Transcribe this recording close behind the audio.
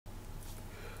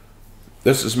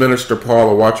This is Minister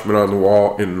Paul, a watchman on the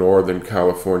wall in Northern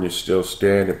California. Still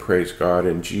stand and praise God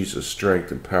in Jesus'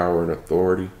 strength and power and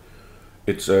authority.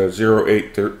 It's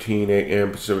 08:13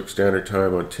 a.m. Pacific Standard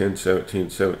Time on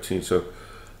 10/17/17. So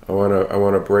I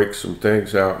wanna break some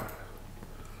things out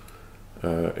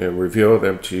and reveal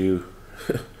them to you.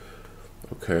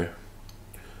 Okay.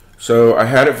 So I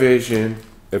had a vision,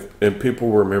 and people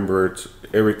remember it's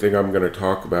everything I'm going to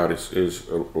talk about is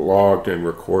logged and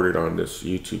recorded on this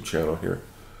YouTube channel here,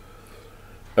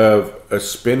 of a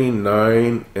spinning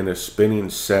 9 and a spinning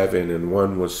 7, and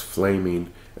one was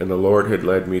flaming, and the Lord had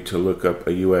led me to look up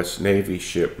a U.S. Navy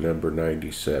ship number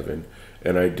 97,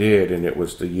 and I did, and it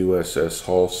was the USS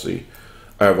Halsey.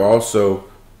 I've also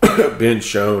been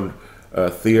shown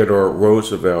Theodore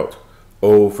Roosevelt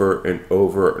over and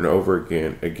over and over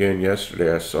again. Again,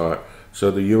 yesterday I saw it. So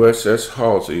the USS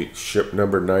Halsey, ship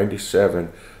number 97,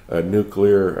 a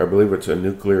nuclear, I believe it's a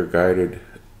nuclear guided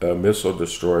missile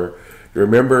destroyer. You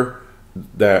remember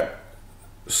that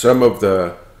some of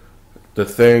the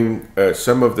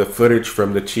footage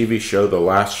from the TV show The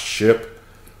Last Ship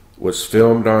was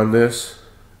filmed on this,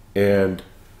 and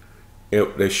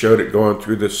they showed it going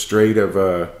through the Strait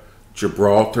of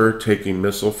Gibraltar, taking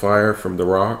missile fire from the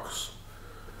rocks.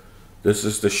 This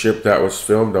is the ship that was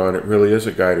filmed on. It really is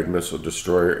a guided missile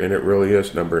destroyer, and it really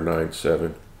is number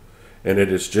 97. And it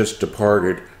has just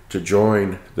departed to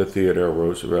join the Theodore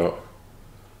Roosevelt,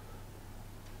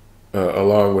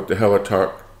 along with the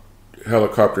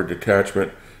helicopter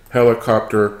detachment,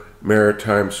 Helicopter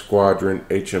Maritime Squadron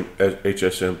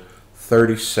HSM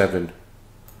 37.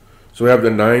 So we have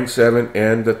the 97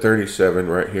 and the 37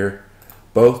 right here.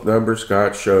 Both numbers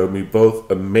God showed me, both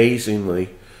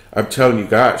amazingly. I'm telling you,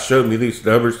 God showed me these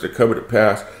numbers to come to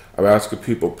pass. I'm asking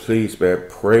people, please, man,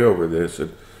 pray over this.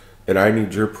 And I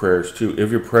need your prayers, too.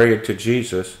 If you're praying to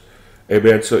Jesus,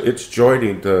 amen. So it's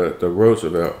joining the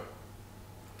Roosevelt.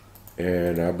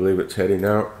 And I believe it's heading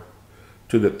out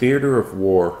to the theater of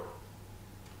war.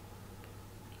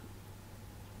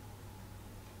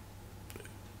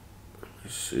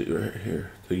 Let's see right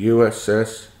here. The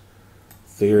USS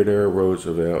Theodore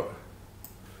Roosevelt.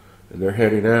 And they're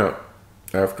heading out.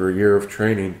 After a year of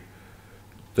training,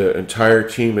 the entire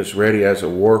team is ready as a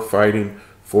war-fighting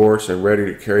force and ready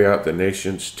to carry out the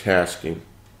nation's tasking.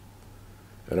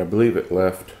 And I believe it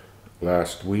left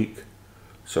last week,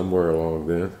 somewhere along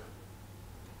then.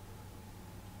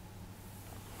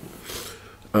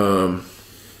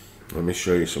 Let me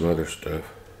show you some other stuff.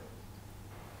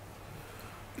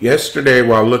 Yesterday,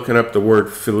 while looking up the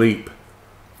word Philip,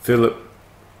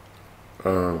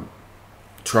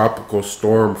 tropical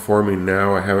storm forming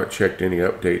now. I haven't checked any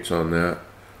updates on that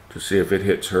to see if it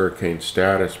hits hurricane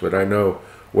status, but I know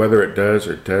whether it does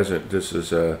or doesn't, this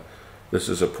is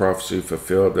a prophecy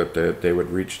fulfilled that they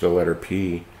would reach the letter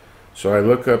P. So I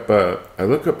look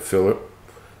up Philip,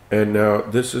 and now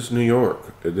this is New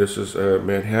York. This is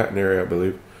Manhattan area, I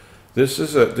believe. This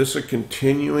is a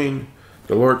continuing.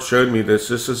 The Lord showed me this.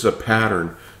 This is a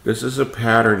pattern. This is a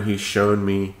pattern He's shown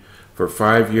me for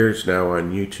 5 years now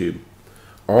on YouTube.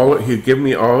 He'll give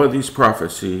me all of these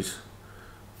prophecies,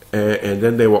 and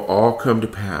then they will all come to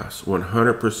pass,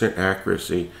 100%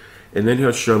 accuracy, and then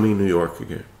He'll show me New York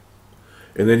again.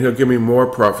 And then He'll give me more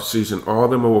prophecies, and all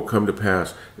of them will come to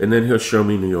pass, and then He'll show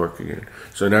me New York again.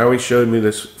 So now He showed me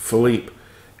this Philippe,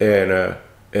 and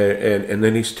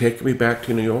then He's taking me back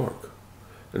to New York.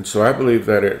 And so I believe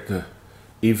that at the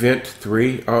event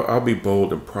 3, I'll be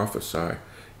bold and prophesy.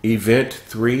 Event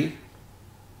 3,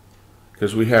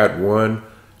 because we had 1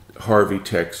 Harvey,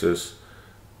 Texas,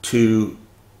 2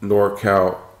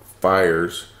 NorCal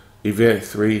fires, event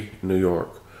 3, New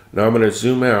York. Now I'm going to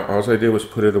zoom out. All I did was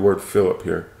put in the word Philip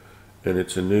here, and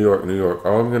it's in New York, New York.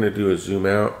 All I'm going to do is zoom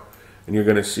out, and you're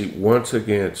going to see once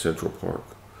again Central Park.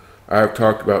 I've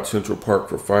talked about Central Park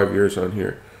for 5 years on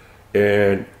here,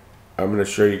 and I'm going to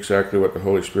show you exactly what the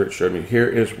Holy Spirit showed me. Here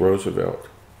is Roosevelt.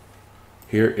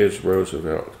 Here is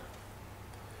Roosevelt.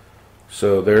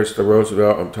 So there's the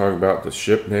Roosevelt. I'm talking about the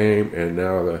ship name, and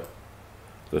now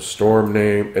the storm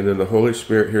name, and then the Holy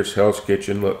Spirit. Here's Hell's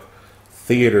Kitchen. Look,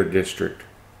 theater district,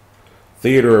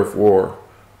 theater of war.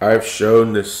 I've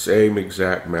shown this same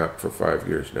exact map for 5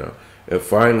 years now, and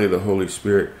finally the Holy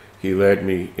Spirit, He led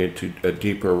me into a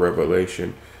deeper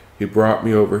revelation. He brought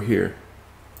me over here,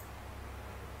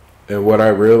 and what I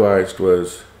realized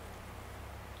was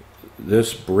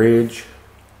this bridge.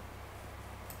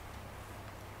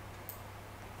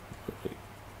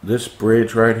 This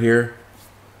bridge right here,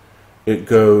 it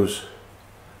goes.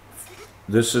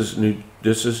 This is New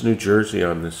Jersey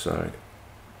on this side.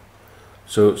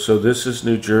 So this is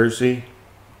New Jersey,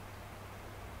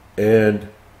 and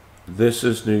this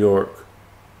is New York.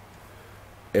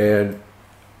 And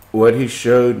what he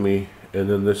showed me, and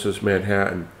then this is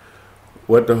Manhattan,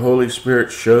 what the Holy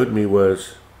Spirit showed me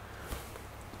was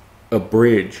a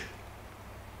bridge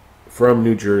from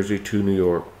New Jersey to New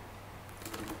York.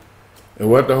 And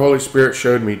what the Holy Spirit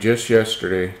showed me just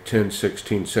yesterday,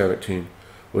 10/16/17,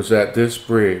 was that this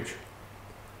bridge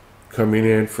coming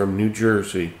in from New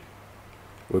Jersey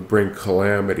would bring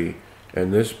calamity,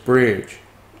 and this bridge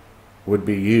would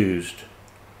be used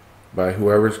by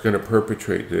whoever's going to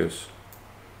perpetrate this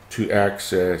to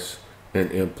access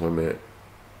and implement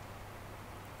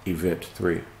Event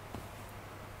 3.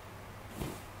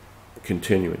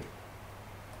 Continuing.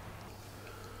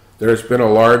 There's been a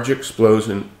large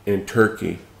explosion in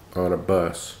Turkey on a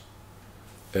bus,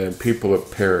 and people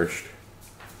have perished.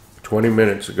 20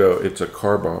 minutes ago, it's a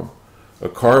car bomb. A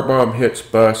car bomb hits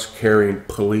bus carrying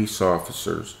police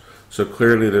officers, so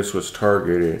clearly this was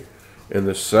targeted in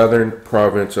the southern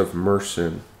province of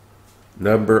Mersin.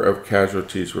 Number of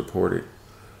casualties reported.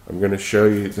 I'm going to show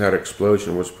you that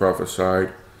explosion was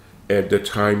prophesied and the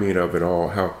timing of it all,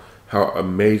 how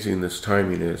amazing this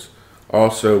timing is.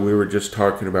 Also, we were just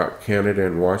talking about Canada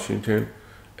and Washington,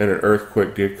 and an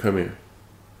earthquake did come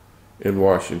in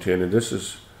Washington, and this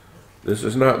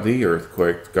is not the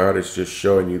earthquake. God is just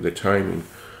showing you the timing.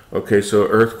 Okay, so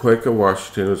earthquake in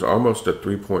Washington was almost a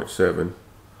 3.7.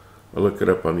 I'll look it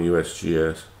up on the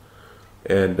USGS.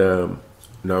 And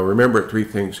now remember 3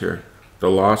 things here. The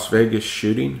Las Vegas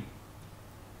shooting,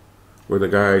 where the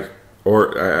guy,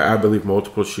 or I believe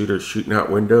multiple shooters shooting out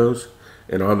windows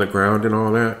and on the ground and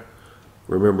all that.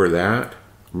 Remember that.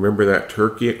 Remember that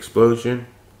Turkey explosion.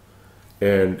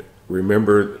 And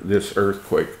remember this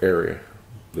earthquake area,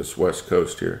 this west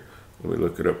coast here. Let me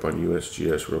look it up on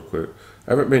USGS real quick.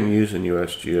 I haven't been using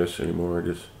USGS anymore.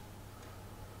 Just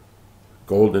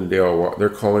Goldendale. They're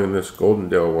calling this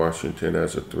Goldendale, Washington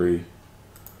as a 3.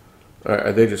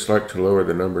 They just like to lower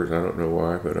the numbers. I don't know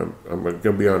why, but I'm going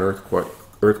to be on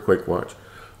earthquake watch.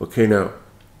 Okay, now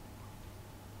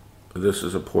this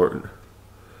is important.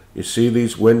 You see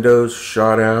these windows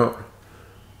shot out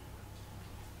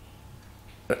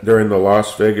during the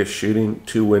Las Vegas shooting?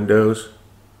 2 windows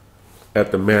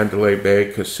at the Mandalay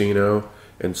Bay Casino,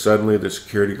 and suddenly the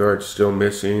security guard's still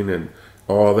missing, and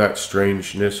all that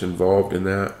strangeness involved in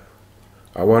that.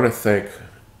 I want to thank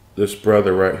this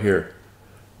brother right here,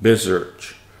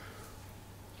 Bizarch.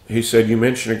 He said, you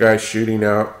mentioned a guy shooting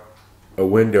out a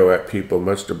window at people.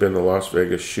 Must have been the Las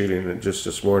Vegas shooting. And just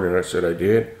this morning I said I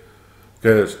did,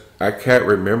 because I can't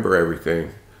remember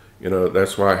everything. You know,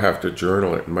 that's why I have to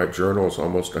journal it. And my journal is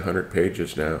almost 100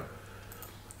 pages now.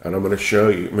 And I'm going to show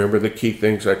you. Remember the key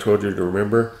things I told you to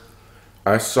remember?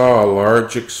 I saw a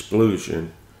large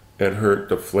explosion and heard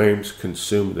the flames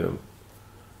consume them.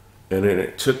 And then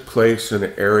it took place in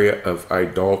an area of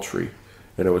idolatry.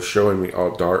 And it was showing me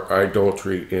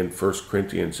idolatry in 1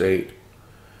 Corinthians 8.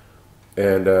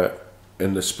 And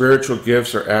the spiritual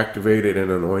gifts are activated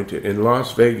and anointed. And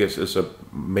Las Vegas is a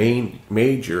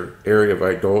major area of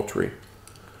idolatry.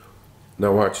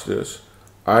 Now watch this.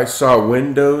 I saw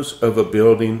windows of a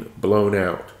building blown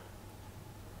out.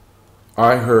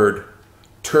 I heard,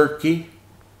 Turkey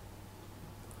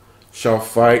shall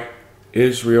fight,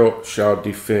 Israel shall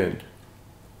defend.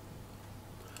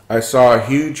 I saw a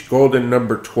huge golden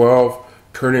number 12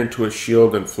 turn into a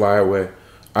shield and fly away.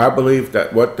 I believe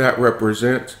that what that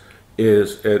represents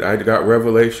is, and I got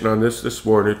revelation on this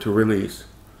morning to release,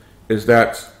 is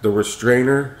that the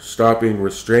restrainer stopping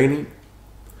restraining.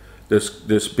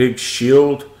 This big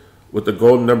shield with the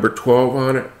golden number 12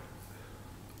 on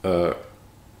it,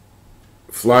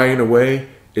 flying away,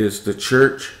 is the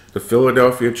church, the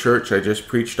Philadelphia church I just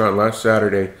preached on last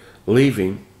Saturday,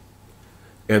 leaving,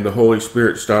 and the Holy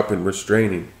Spirit stopping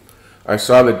restraining. I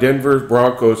saw the Denver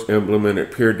Broncos emblem and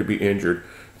it appeared to be injured.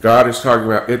 God is talking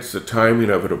about it's the timing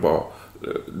of it all.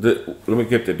 Let me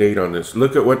get the date on this.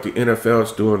 Look at what the NFL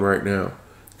is doing right now.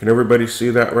 Can everybody see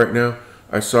that right now?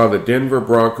 I saw the Denver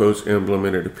Broncos emblem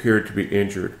and it appeared to be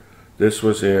injured. This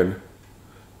was in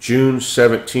June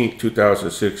 17th,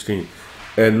 2016.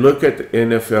 And look at the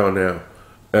NFL now.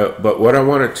 But what I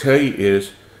want to tell you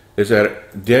is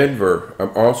that Denver,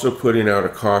 I'm also putting out a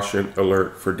caution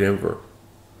alert for Denver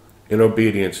in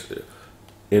obedience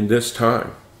in this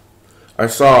time. I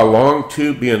saw a long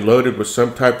tube being loaded with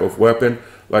some type of weapon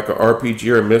like an RPG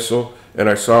or a missile, and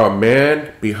I saw a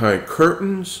man behind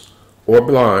curtains or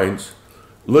blinds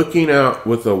looking out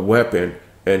with a weapon,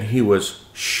 and he was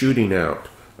shooting out.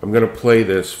 I'm going to play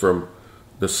this from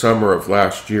the summer of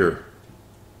last year.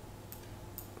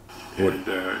 And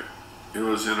it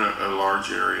was in a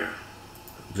large area.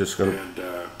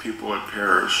 And people had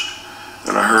perished.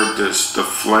 And I heard the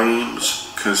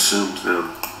flames consumed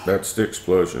them. That's the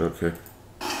explosion, okay.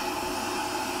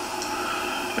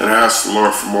 And I asked the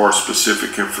Lord for more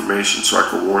specific information so I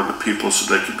could warn the people so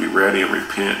they could be ready and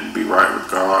repent and be right with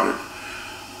God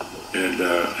and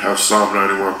have Psalm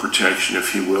 91 protection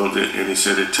if He willed it. And He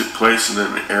said it took place in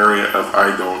an area of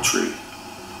idolatry.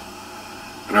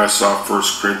 And I saw 1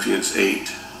 Corinthians 8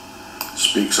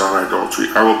 speaks on idolatry.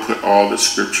 I will put all the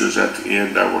scriptures at the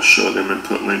end. I will show them and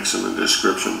put links in the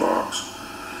description box.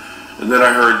 And then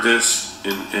I heard this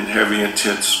in heavy,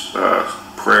 intense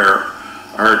prayer.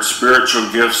 I heard spiritual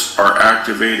gifts are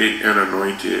activated and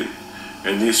anointed.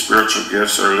 And these spiritual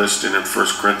gifts are listed in 1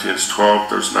 Corinthians 12.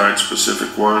 There's 9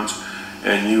 specific ones.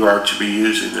 And you are to be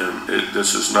using them.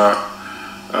 This is not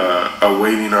a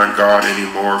waiting on God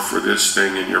anymore for this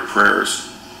thing in your prayers.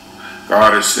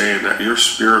 God is saying that your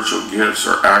spiritual gifts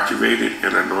are activated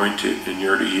and anointed, and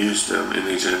you're to use them in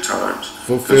these end times.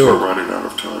 Fulfilled. Because we're running out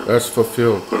of time. That's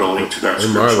fulfilled. Put a link to that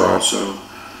scripture also.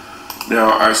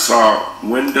 Now, I saw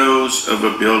windows of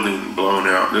a building blown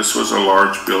out. This was a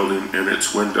large building, and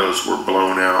its windows were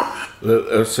blown out.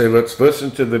 Let's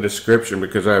listen to the description,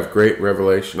 because I have great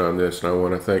revelation on this, and I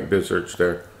want to thank Bizarch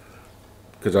there,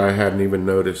 because I hadn't even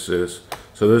noticed this.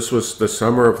 So this was the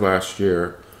summer of last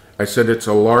year. I said it's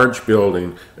a large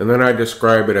building, and then I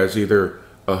describe it as either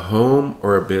a home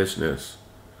or a business.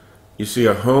 You see,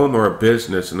 a home or a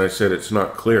business, and I said it's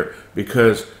not clear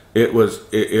because it was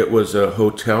a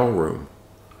hotel room,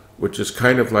 which is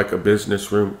kind of like a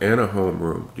business room and a home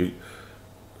room.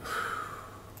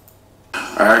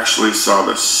 I actually saw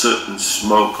the soot and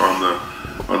smoke on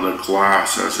the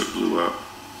glass as it blew up.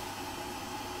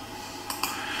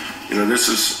 You know, this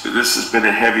has been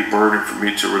a heavy burden for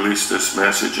me to release this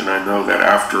message, and I know that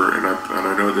after, and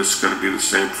I know this is going to be the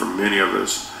same for many of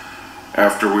us,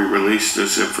 after we release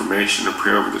this information and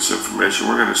pray over this information,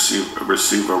 we're going to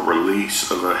receive a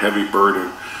release of a heavy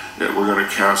burden that we're going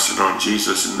to cast it on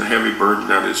Jesus, and the heavy burden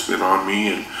that has been on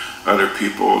me and other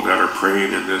people that are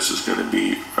praying in this is going to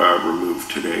be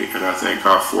removed today, and I thank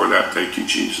God for that. Thank you,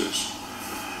 Jesus.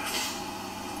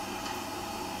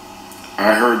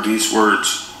 I heard these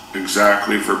words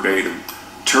exactly verbatim.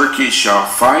 Turkey shall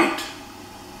fight,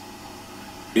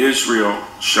 Israel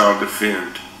shall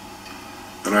defend.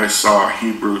 And I saw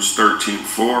Hebrews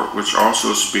 13:4, which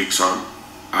also speaks on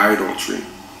idolatry.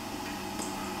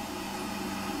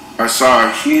 I saw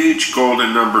a huge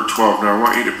golden number 12. Now I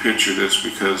want you to picture this,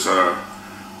 because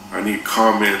I need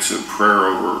comments and prayer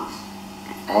over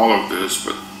all of this,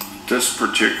 but this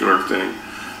particular thing,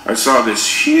 I saw this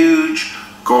huge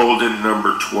golden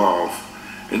number 12.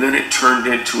 And then it turned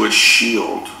into a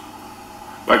shield,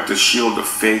 like the shield of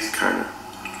faith, kind of,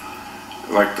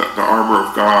 like the armor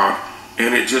of God,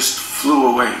 and it just flew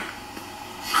away.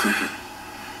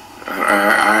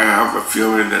 I have a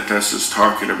feeling that this is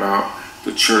talking about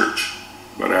the church,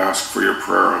 but I ask for your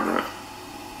prayer on that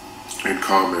and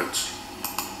comments.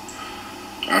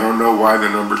 I don't know why the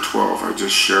number 12. I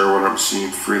just share what I'm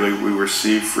seeing. Freely we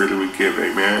receive, freely we give.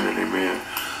 Amen and amen.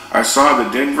 I saw the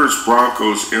Denver's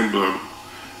Broncos emblem,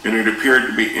 and it appeared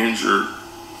to be injured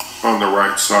on the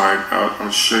right side. I'll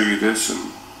show you this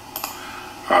in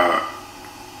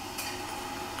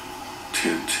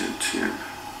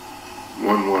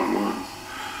 111.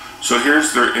 So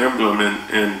here's their emblem,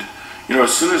 and you know,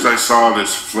 as soon as I saw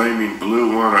this flaming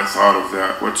blue one, I thought of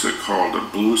that. What's it called? A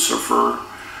Lucifer.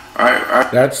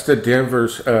 That's the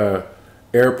Denver's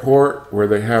airport, where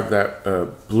they have that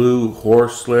blue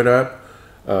horse lit up.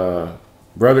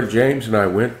 Brother James and I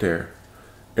went there.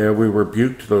 And we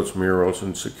rebuked those murals,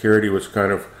 and security was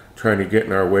kind of trying to get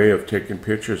in our way of taking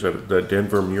pictures of the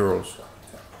Denver murals.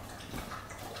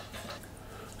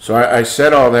 So I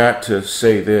said all that to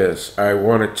say this. I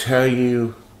want to tell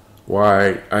you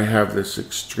why I have this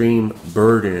extreme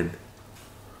burden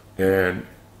and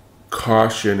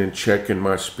caution and check in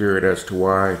my spirit as to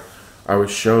why I was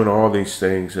shown all these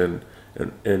things and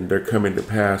they're coming to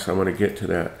pass. I want to get to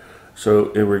that.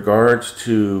 So in regards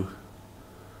to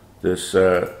this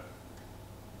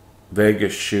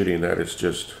Vegas shooting, that is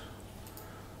just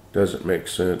doesn't make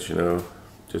sense, you know.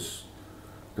 Just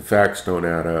the facts don't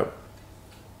add up.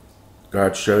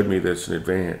 God showed me this in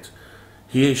advance.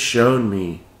 He has shown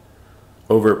me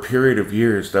over a period of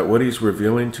years that what He's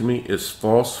revealing to me is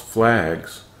false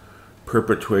flags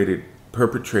perpetrated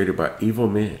by evil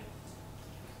men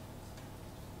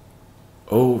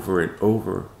over and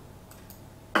over.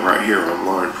 Right here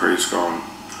online, praise God.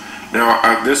 Now,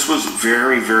 this was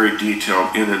very, very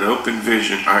detailed. In an open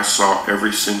vision, I saw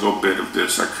every single bit of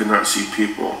this. I could not see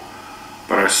people,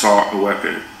 but I saw a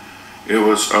weapon. It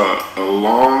was a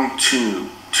long tube.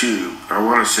 I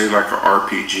want to say like an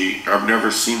RPG. I've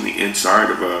never seen the inside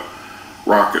of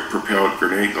rocket-propelled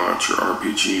grenade launcher,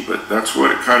 RPG, but that's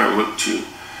what it kind of looked to.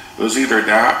 It was either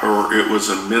that or it was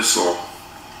a missile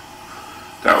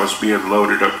that was being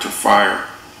loaded up to fire.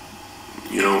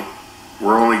 You know,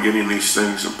 we're only getting these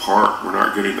things in part. We're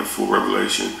not getting the full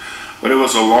revelation. But it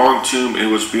was a long tube. It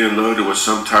was being loaded with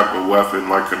some type of weapon,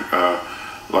 like an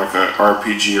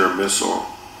RPG or missile.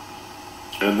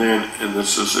 And then, and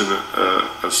this is in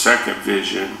a second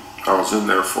vision. I was in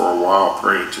there for a while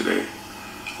praying today.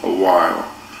 A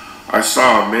while. I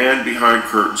saw a man behind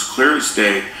curtains, clear as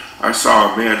day. I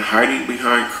saw a man hiding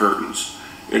behind curtains.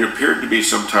 It appeared to be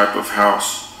some type of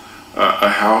house, a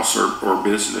house or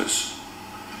business,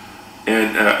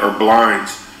 and or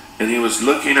blinds. And he was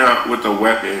looking out with a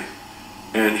weapon,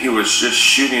 and he was just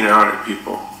shooting out at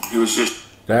people. He was just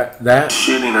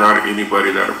shooting out at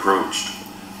anybody that approached.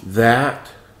 That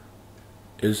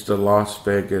is the Las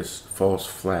Vegas false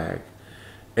flag.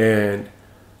 And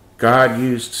God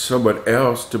used someone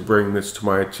else to bring this to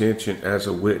my attention as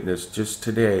a witness just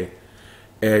today.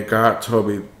 And God told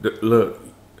me, look,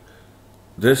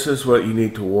 this is what you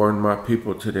need to warn my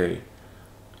people today.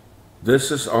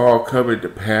 This is all coming to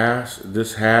pass.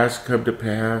 This has come to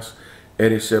pass.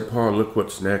 And he said, Paul, look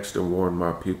what's next, and warn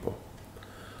my people.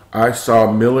 I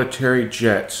saw military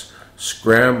jets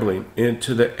scrambling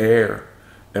into the air,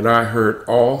 and I heard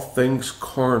all things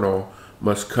carnal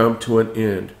must come to an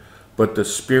end, but the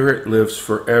Spirit lives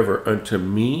forever unto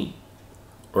me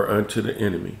or unto the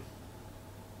enemy.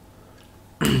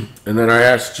 And then I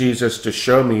asked Jesus to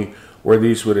show me where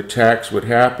these attacks would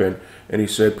happen, and he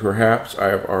said, perhaps I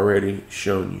have already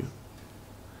shown you.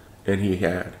 And he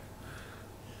had.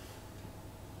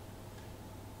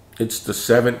 It's the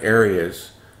 7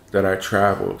 areas that I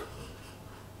traveled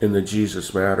in the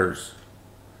Jesus Matters,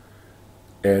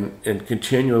 and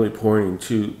continually pointing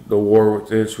to the war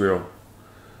with Israel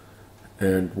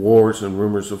and wars and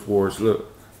rumors of wars.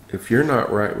 Look, if you're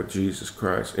not right with Jesus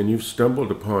Christ and you've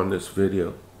stumbled upon this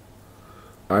video,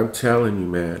 I'm telling you,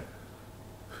 man,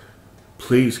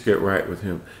 please get right with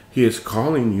him. He is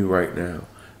calling you right now.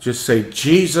 Just say,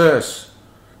 Jesus,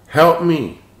 help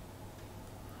me.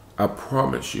 I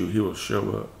promise you he will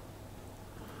show up.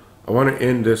 I want to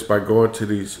end this by going to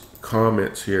these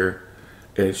comments here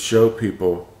and show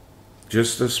people,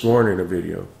 just this morning a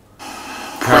video,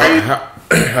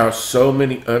 how so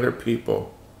many other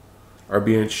people are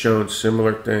being shown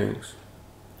similar things.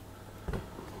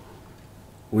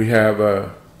 We have,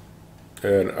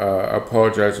 and I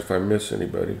apologize if I miss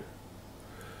anybody.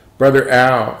 Brother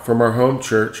Al from our home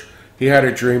church, he had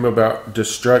a dream about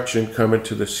destruction coming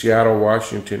to the Seattle,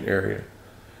 Washington area.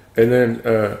 And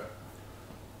then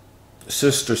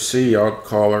Sister C, I'll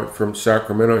call her, from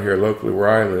Sacramento here, locally where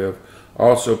I live,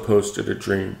 also posted a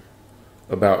dream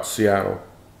about Seattle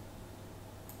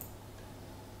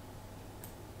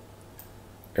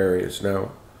areas.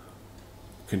 Now,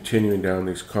 continuing down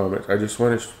these comments, I just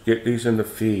want to get these in the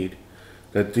feed,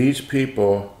 that these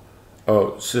people,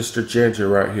 oh, Sister Ginger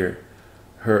right here,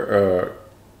 her,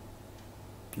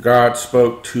 God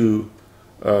spoke to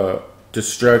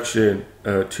destruction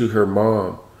to her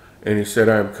mom, and he said,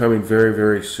 I am coming very,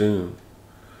 very soon.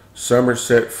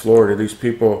 Somerset, Florida, these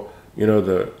people, you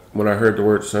know, when I heard the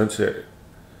word sunset,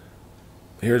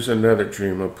 here's another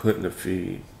dream I'll put in the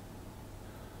feed.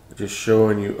 Just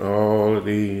showing you all of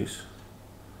these.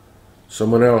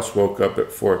 Someone else woke up at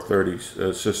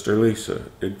 4:30, Sister Lisa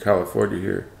in California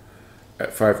here,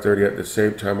 at 5:30 at the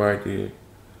same time I did.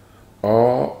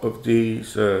 All of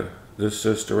these, this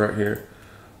sister right here,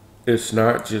 it's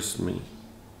not just me.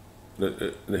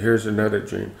 Here's another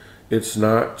dream. It's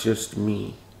not just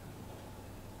me.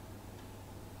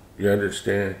 You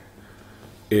understand?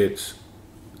 It's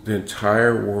the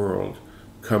entire world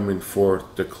coming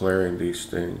forth declaring these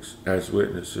things as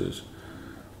witnesses.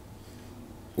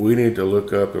 We need to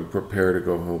look up and prepare to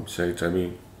go home, saints. I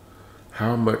mean,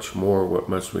 how much more, what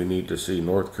must we need to see?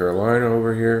 North Carolina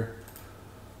over here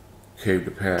came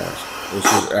to pass. This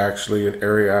is actually an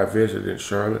area I visited in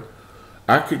Charlotte.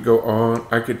 I could go on,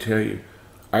 I could tell you,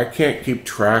 I can't keep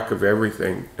track of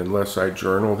everything unless I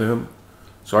journal them.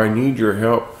 So I need your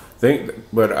help.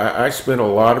 But I spent a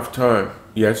lot of time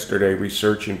yesterday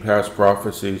researching past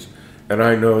prophecies, and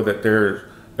I know that there's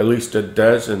at least a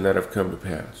dozen that have come to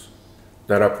pass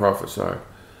that I prophesied.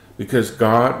 Because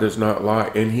God does not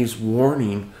lie, and he's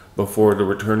warning before the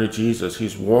return of Jesus.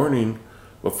 He's warning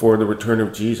before the return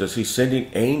of Jesus. He's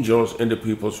sending angels into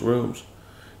people's rooms.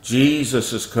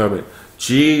 Jesus is coming.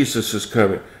 Jesus is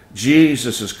coming.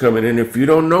 Jesus is coming. And if you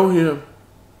don't know him,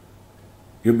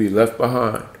 you'll be left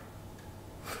behind.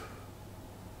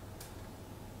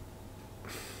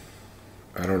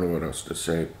 I don't know what else to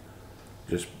say.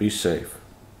 Just be safe.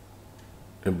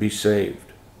 and be saved.